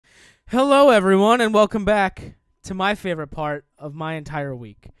Hello, everyone, and welcome back to my favorite part of my entire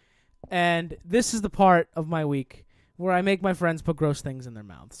week. And this is the part of my week where I make my friends put gross things in their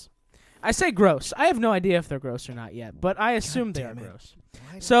mouths. I say gross. I have no idea if they're gross or not yet, but I assume they are gross.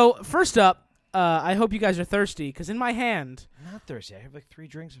 So, first up, I hope you guys are thirsty, because in my hand... I'm not thirsty. I have like 3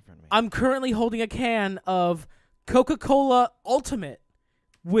 drinks in front of me. I'm currently holding a can of Coca-Cola Ultimate,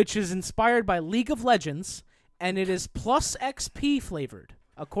 which is inspired by League of Legends, and it is plus XP flavored.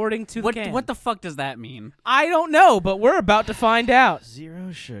 According to the can. What the fuck does that mean? I don't know, but we're about to find out.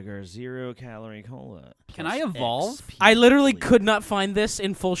 0 sugar, 0 calorie cola. Can I evolve? XP I literally flavor. could not find this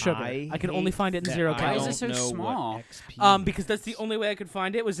in full sugar. I could only hate find it in that 0 I Why is calories. it so don't know small? what XP Because that's the only way I could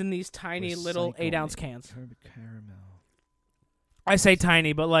find it was in these tiny little 8-ounce cans. Caramel. I say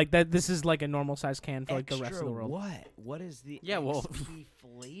tiny, but like that. This is like a normal size can for like the rest of the world. What? What is the Yeah, well- XP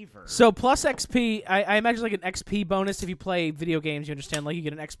flavor? So plus XP, I imagine like an XP bonus if you play video games. You understand, like you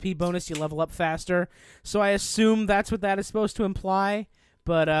get an XP bonus, you level up faster. So I assume that's what that is supposed to imply.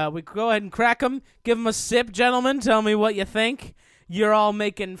 But we go ahead and crack them. Give them a sip, gentlemen. Tell me what you think. You're all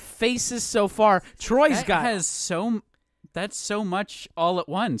making faces so far. Troy's That got. has that's so much all at It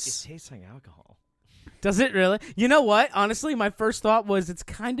once. tastes like alcohol. Does it really? You know what? Honestly, my first thought was it's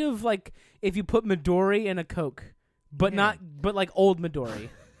kind of like if you put Midori in a Coke, but Yeah. but like old Midori.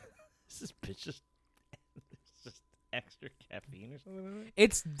 This bitch just extra caffeine or something.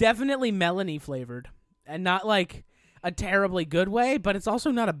 It's definitely melony flavored, and not like a terribly good way, but it's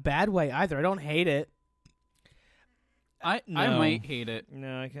also not a bad way either. I don't hate it. I No. might hate it.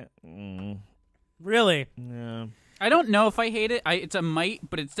 No, I can't. Really? No. I don't know if I hate it. It's a might,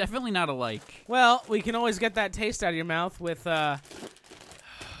 but it's definitely not a like. Well, we can always get that taste out of your mouth with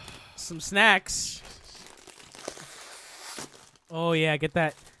some snacks. Oh yeah, get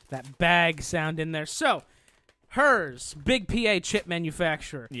that bag sound in there. So, Herr's, big PA chip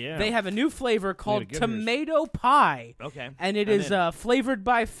manufacturer. Yeah. They have a new flavor a called good tomato pie, Okay. and it I'm is in. flavored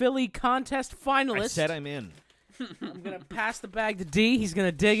by Philly contest finalist. I said I'm in. I'm going to pass the bag to D. He's going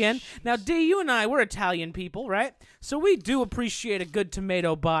to dig in. Now, D, you and I, we're Italian people, right? So we do appreciate a good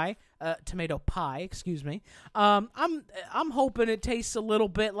tomato pie. Excuse me. I'm hoping it tastes a little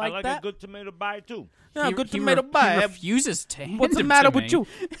bit like I like that. a good tomato pie too. Yeah, He- good he tomato re- pie. He refuses to. What's the hand matter it to with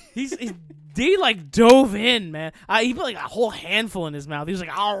me. you? He's D like dove in, man. He put like a whole handful in his mouth. He was like,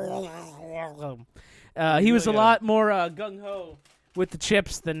 he was a really lot more gung ho with the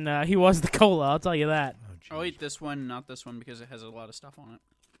chips than he was the cola. I'll tell you that. I'll eat this one, not this one, because it has a lot of stuff on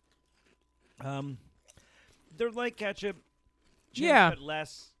it. They're like ketchup. Chips, Yeah. but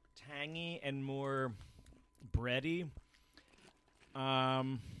less tangy and more bready. They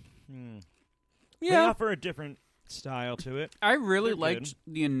Yeah. offer a different style to it. I really They're liked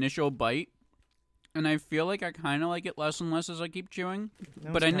the initial bite, and I feel like I kind of like it less and less as I keep chewing.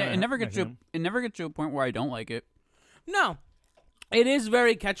 But it never gets to a point where I don't like it. No, it is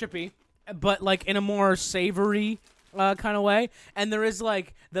very ketchupy, but like in a more savory kind of way. And there is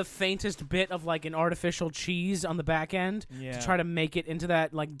like the faintest bit of like an artificial cheese on the back end Yeah. to try to make it into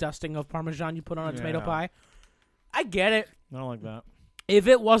that like dusting of Parmesan you put on a tomato Yeah. pie. I get it. I don't like that. If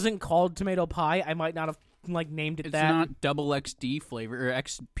it wasn't called tomato pie, I might not have like named it It's that. not double XD flavor or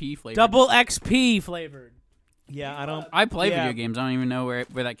XP flavor. Double XP flavored. Yeah, I don't. I play Yeah. video games. I don't even know where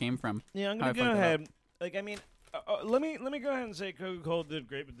that came from. Yeah, I'm How I gonna go fucked that ahead. Like, I mean, let me go ahead and say Coca-Cola did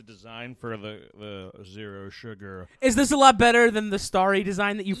great with the design for the 0 sugar. Is this a lot better than the Starry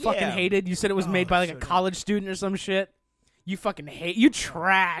design that you fucking Yeah. hated? You said it was made by like a so college student or some shit. You fucking you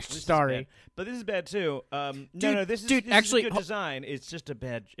trashed This is Starry. bad. But this is bad too. Dude, No, this is actually, a good design. It's just a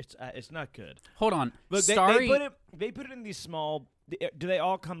bad. It's not good. Hold on. Look, Starry. they put it in these small. Do they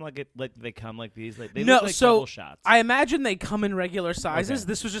all come like it? Like they come like these? Like they No, look like so double shots. I imagine they come in regular sizes. Okay.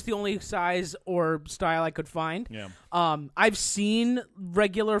 This was just the only size or style I could find. Yeah. I've seen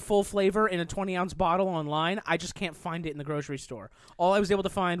regular full flavor in a 20-ounce bottle online. I just can't find it in the grocery store. All I was able to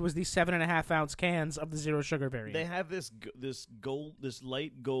find was these 7.5-ounce cans of the 0 sugar variant. They have this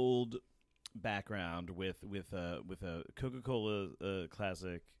light gold background with a Coca-Cola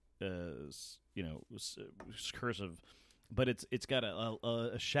classic, cursive, but it's got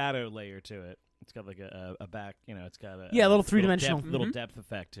a shadow layer to it. It's got like a back, it's got a little three-dimensional. little Mhm. depth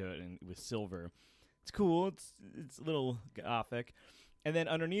effect to it, and with silver. It's cool. It's a little gothic, and then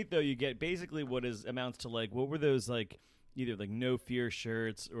underneath though you get basically what amounts to like what were those like either like No Fear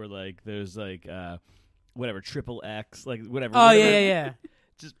shirts or like those like whatever triple X like whatever. Oh whatever. yeah.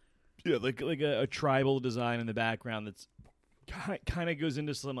 Yeah, like a tribal design in the background that's kind of goes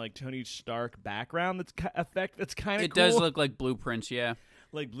into some like Tony Stark background that's effect that's kind of It cool. does look like blueprints, yeah.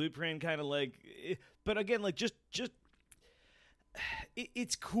 Like blueprint kind of like, but again like just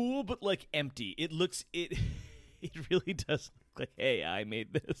it's cool, but like empty. It really does look like, hey, I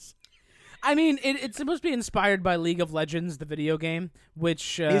made this. I mean, it's supposed to be inspired by League of Legends, the video game,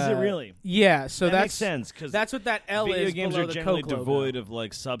 which is it really? Yeah, so that that's makes sense because that's what that L video is. games below are the generally Coke logo. devoid of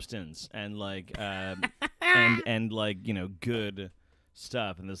like substance and like and like good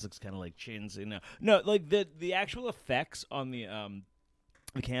stuff. And this looks kind of like chins. No, like the actual effects on the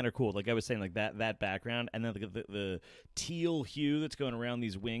can are cool. Like I was saying, like that background, and then the teal hue that's going around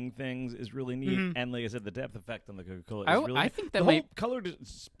these wing things is really neat. Mhm. And like I said, the depth effect on the Coca-Cola is really. I think that the might. whole color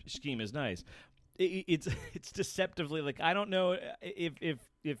scheme is nice. It's deceptively like I don't know if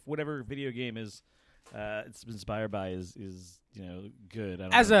whatever video game is it's inspired by is good. I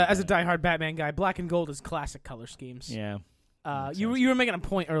don't As know a about that. diehard Batman guy, black and gold is classic color schemes. Yeah. You were making a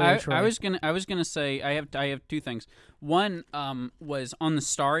point earlier. Troy. I was gonna say I have two things. One was on the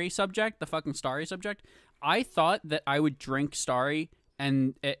Starry subject, the fucking Starry subject. I thought that I would drink Starry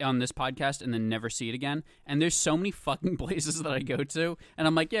and on this podcast and then never see it again. And there's so many fucking places that I go to, and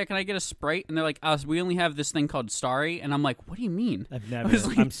I'm like, yeah, can I get a Sprite? And they're like, we only have this thing called Starry, and I'm like, what do you mean? I've never.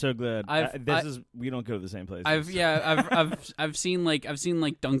 Like, I'm so glad. We don't go to the same place. I've seen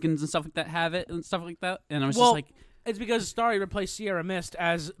like Dunkin's and stuff like that have it and stuff like that, and I was Well, just like. It's because Starry replaced Sierra Mist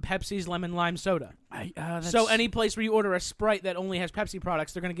as Pepsi's lemon lime soda. That's... So any place where you order a Sprite that only has Pepsi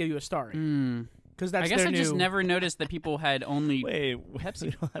products, they're going to give you a Starry. Because that's I guess their I just new... never noticed that people had only. Wait,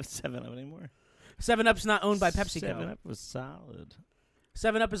 Pepsi don't have 7-Up anymore. 7-Up's not owned by PepsiCo. 7-Up was solid.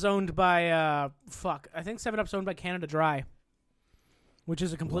 7-Up is owned by I think 7-Up's owned by Canada Dry, which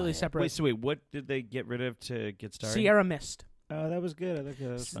is a completely separate. Wait, what did they get rid of to get started? Sierra Mist. Oh, that was good. I think that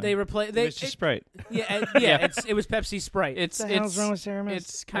was fine. They replaced. It was just Sprite. Yeah, it was Pepsi Sprite. What the hell's wrong with Sierra Mist?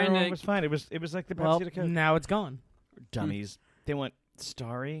 It's kind of. It was fine. It was like the Pepsi well, to Coke. now it's gone. Dummies. They want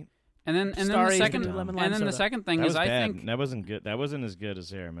Starry. And then the Starry is second the lemon lime soda. the second thing That is was I bad. think that wasn't good. That wasn't as good as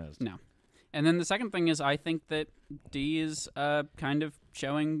Sierra Mist. no. And then the second thing is I think that D is kind of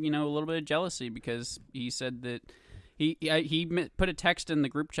showing a little bit of jealousy because he said that he put a text in the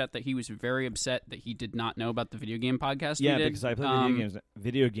group chat that he was very upset that he did not know about the video game podcast. Yeah, we did. because I play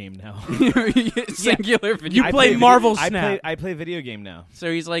video game now. Singular video. You play Marvel Snap. I play video game now.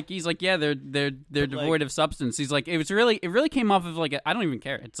 So he's like, yeah, they're devoid of substance. He's like, it really came off of like I don't even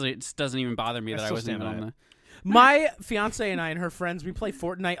care. It doesn't even bother me that I wasn't even on the. My fiance and I and her friends, we play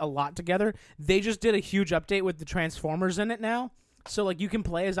Fortnite a lot together. They just did a huge update with the Transformers in it now. So like you can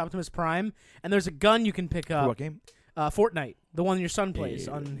play as Optimus Prime, and there's a gun you can pick up. For what game? Fortnite, the one your son plays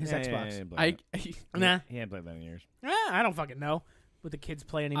on his Xbox. He hadn't played that in years. I don't fucking know what the kids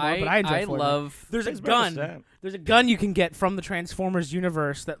play anymore, but I enjoy Fortnite. love. There's a gun. There's a gun you can get from the Transformers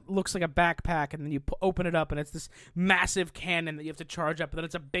universe that looks like a backpack, and then you open it up, and it's this massive cannon that you have to charge up, and then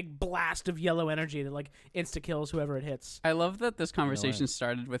it's a big blast of yellow energy that like insta kills whoever it hits. I love that this conversation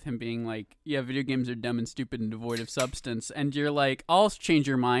started with him being like, "Yeah, video games are dumb and stupid and devoid of substance," and you're like, "I'll change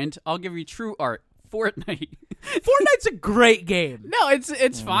your mind. I'll give you true art." Fortnite. Fortnite's a great game. No,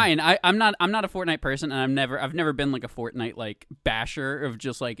 it's fine. I'm not a Fortnite person, and I've never been like a Fortnite like basher of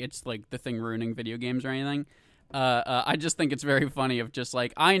just like it's like the thing ruining video games or anything. I just think it's very funny of just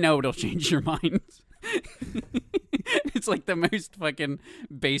like I know it'll change your mind. It's like the most fucking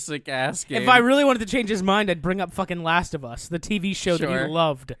basic ass game. If I really wanted to change his mind, I'd bring up fucking Last of Us, the TV show that Sure. he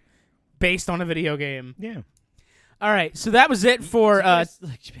loved, based on a video game. Yeah. All right, so that was it for. You guys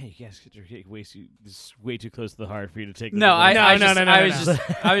this is way too close to the heart for you to take. No, No.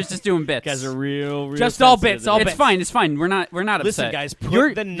 I was just doing bits. You guys are real. Just all sensitive bits, all to bits. It's fine. We're not Listen, upset. guys, put You're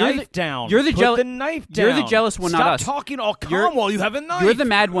the the- knife down. you're the Put jealous- the knife down. you're the jealous one, not us. Stop talking all calm You're- while you have a knife. You're the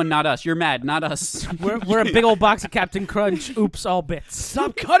mad one, not us. You're mad, not us. We're a big old box of Captain Crunch. Oops, all bits.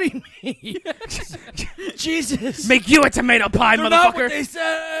 Stop cutting me. Jesus. Make you a tomato pie, They're not what motherfucker. they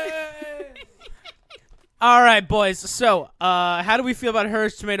say. All right, boys. So, how do we feel about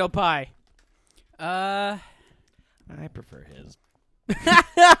Her's tomato pie? I prefer his.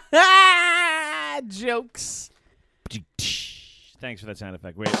 Jokes. Thanks for that sound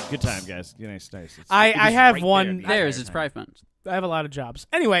effect. Wait, good time, guys. Nice. It's I have right one- there, There's the it's entire 5 minutes. I have a lot of jobs.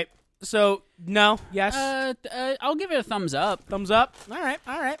 Anyway, so no, yes, I'll give it a thumbs up. thumbs up. All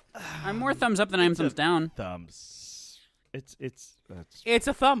right. I'm more thumbs up than I am thumbs down. thumbs. It's It's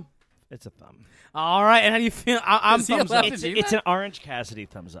a thumb. a thumb. All right, and how do you feel? I'm Is he thumbs allowed up. to do It's that? an Orange Cassidy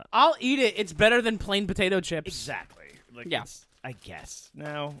thumbs up. I'll eat it. It's better than plain potato chips. Exactly. Like, Yeah. I guess.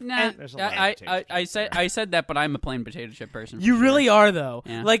 No. Nah, There's a lot of I potato chips. said that, but I'm a plain potato chip person. You for really sure. are, though.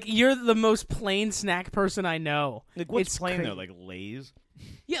 Yeah. Like, you're the most plain snack person I know. Like, what's It's plain cra- though? Like Lay's.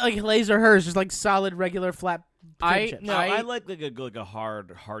 Yeah, like Lay's or Hers, just like solid, regular, flat potato chips. No, I like a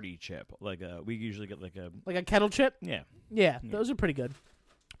hard, hearty chip. We usually get like a kettle chip. yeah. Yeah, those are pretty good.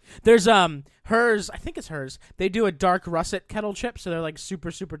 There's Her's. I think it's Her's. They do a dark russet kettle chip, so they're like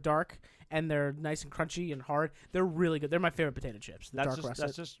super super dark, and they're nice and crunchy and hard. They're really good. They're my favorite potato chips. The dark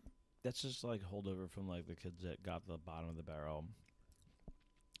russet. That's just like holdover from like the kids that got the bottom of the barrel.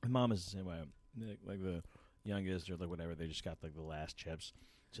 My mom is the same way. Like the youngest or like whatever, they just got like the last chips.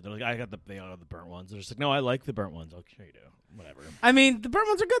 So they're like, they all have the burnt ones. They're just like, no, I like the burnt ones. Okay, you do. Whatever. I mean, the burnt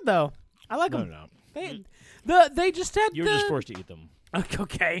ones are good though. I like them. No. They just had. You were just forced to eat them.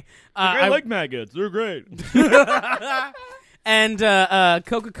 Okay. I like maggots. They're great. And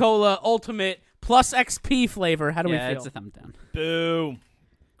Coca-Cola Ultimate plus XP flavor. How do we feel? Yeah, it's a thumb down. Boo.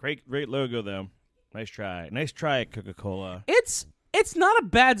 Great logo though. Nice try, Coca-Cola. It's not a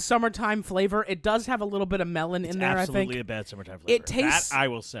bad summertime flavor. It does have a little bit of melon in there, I think. Absolutely a bad summertime flavor. It tastes... That I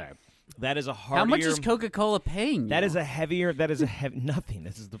will say. That is a hardier... How much is Coca-Cola paying you? That is a heavy... Nothing.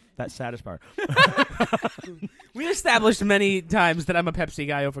 This is that saddest part. We established many times that I'm a Pepsi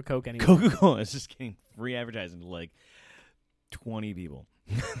guy over Coke anyway. Coca-Cola is just getting free advertising to like 20 people.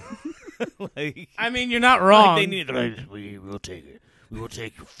 I mean, you're not wrong. They need we will take it. We will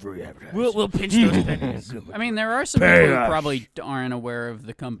take free advertising. We'll pinch those pennies. I mean, there are some people who probably aren't aware of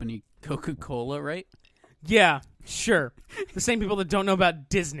the company Coca-Cola, right? Yeah, sure. The same people that don't know about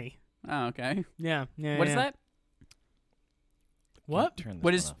Disney. Oh, okay. Yeah. What is that? What?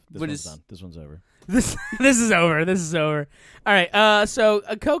 What is? Done. This one's over. This is over. This is over. All right. So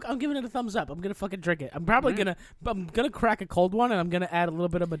a Coke, I'm giving it a thumbs up. I'm gonna fucking drink it. I'm probably gonna crack a cold one, and I'm gonna add a little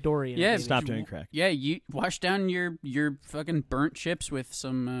bit of Midori in it. Yeah, maybe. Stop doing crack. Yeah, you wash down your fucking burnt chips with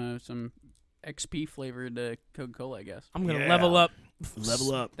some XP flavored Coca-Cola, I guess. I'm gonna level up.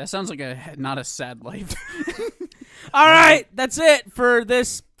 Level up. That sounds like not a sad life. All right, that's it for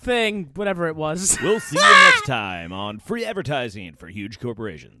this thing, whatever it was. We'll see you next time on Free Advertising for Huge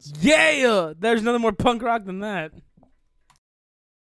Corporations. Yeah, there's nothing more punk rock than that.